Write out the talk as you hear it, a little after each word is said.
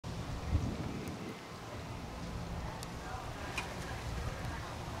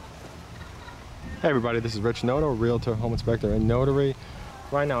Hey everybody, this is Rich Noto, Realtor, Home Inspector, and Notary.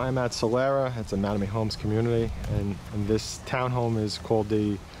 Right now I'm at Solara. It's a Mattamy Homes community, and this townhome is called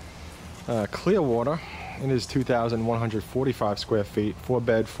the Clearwater. It is 2,145 square feet,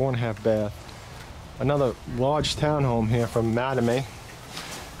 4-bed, 4.5 bath. Another large townhome here from Mattamy.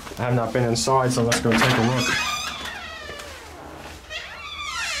 I have not been inside, so let's go take a look.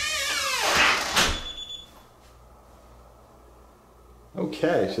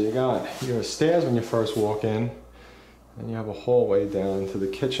 Okay, so you got your stairs when you first walk in, and you have a hallway down to the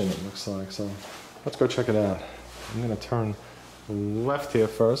kitchen, it looks like. So let's go check it out. I'm going to turn left here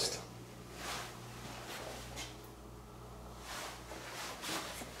first.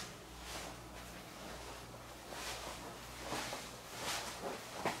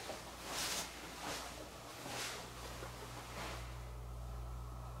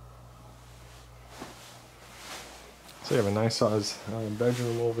 So you have a nice size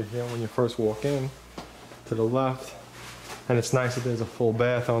bedroom over here when you first walk in, to the left. And it's nice that there's a full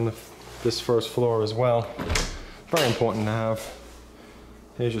bath on this first floor as well. Very important to have.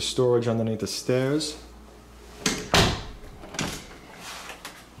 Here's your storage underneath the stairs.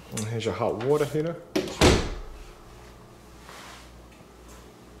 And here's your hot water heater.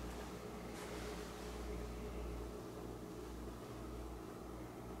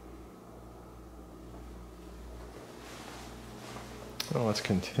 Well, let's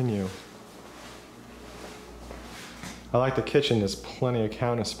continue. I like the kitchen. There's plenty of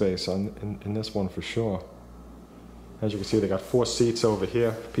counter space in this one for sure. As you can see, they got 4 seats over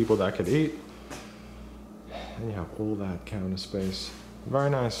here for people that could eat. And you have all that counter space. Very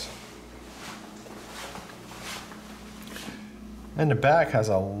nice. And the back has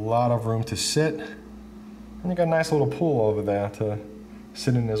a lot of room to sit. And you got a nice little pool over there to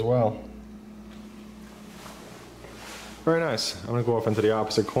sit in as well. Very nice. I'm going to go off into the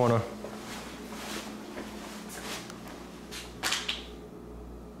opposite corner.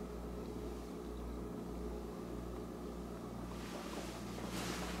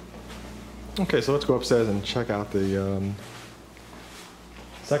 Okay, so let's go upstairs and check out the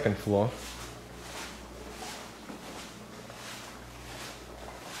second floor.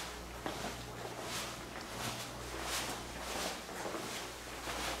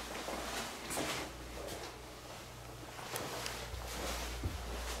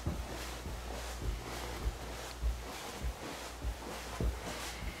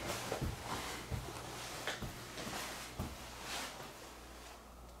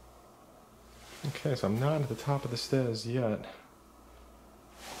 Okay, so I'm not at the top of the stairs yet.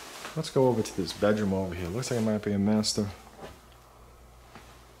 Let's go over to this bedroom over here. Looks like it might be a master.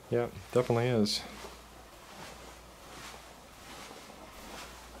 Yeah, definitely is.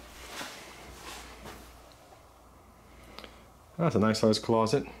 That's a nice sized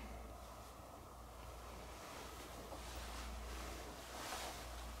closet.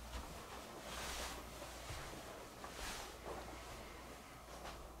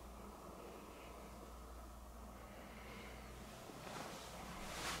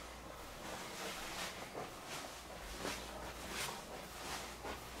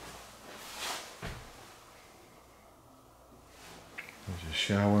 There's your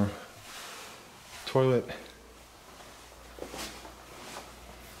shower, toilet.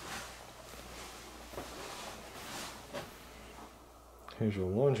 Here's your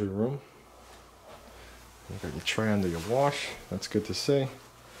laundry room. You've got your tray under your wash. That's good to see.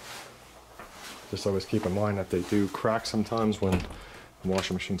 Just always keep in mind that they do crack sometimes when the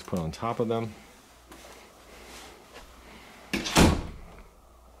washing machine's put on top of them.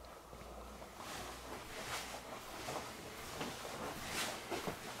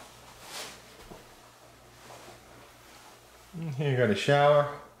 Here you got a shower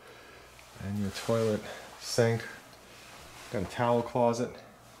and your toilet, sink, got a towel closet.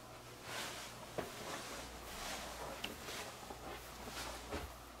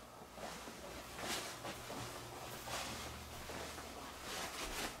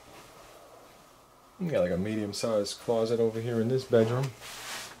 You got like a medium-sized closet over here in this bedroom.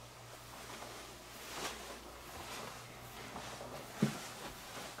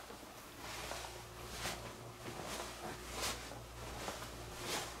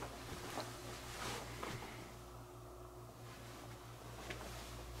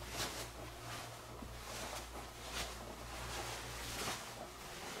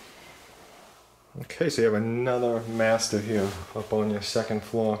 Okay, so you have another master here up on your second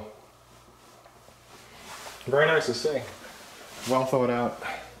floor. Very nice to see. Well thought out.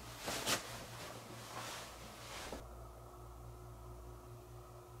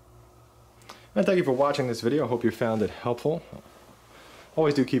 And thank you for watching this video. I hope you found it helpful.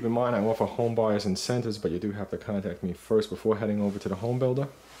 Always do keep in mind I offer home buyers incentives, but you do have to contact me first before heading over to the home builder.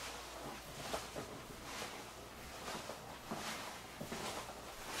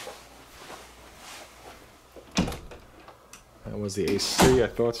 That was the AC, I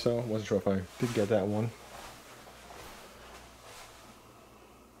thought so. Wasn't sure if I did get that one.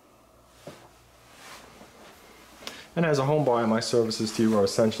 And as a home buyer, my services to you are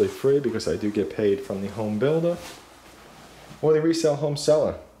essentially free because I do get paid from the home builder or the resale home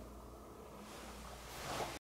seller.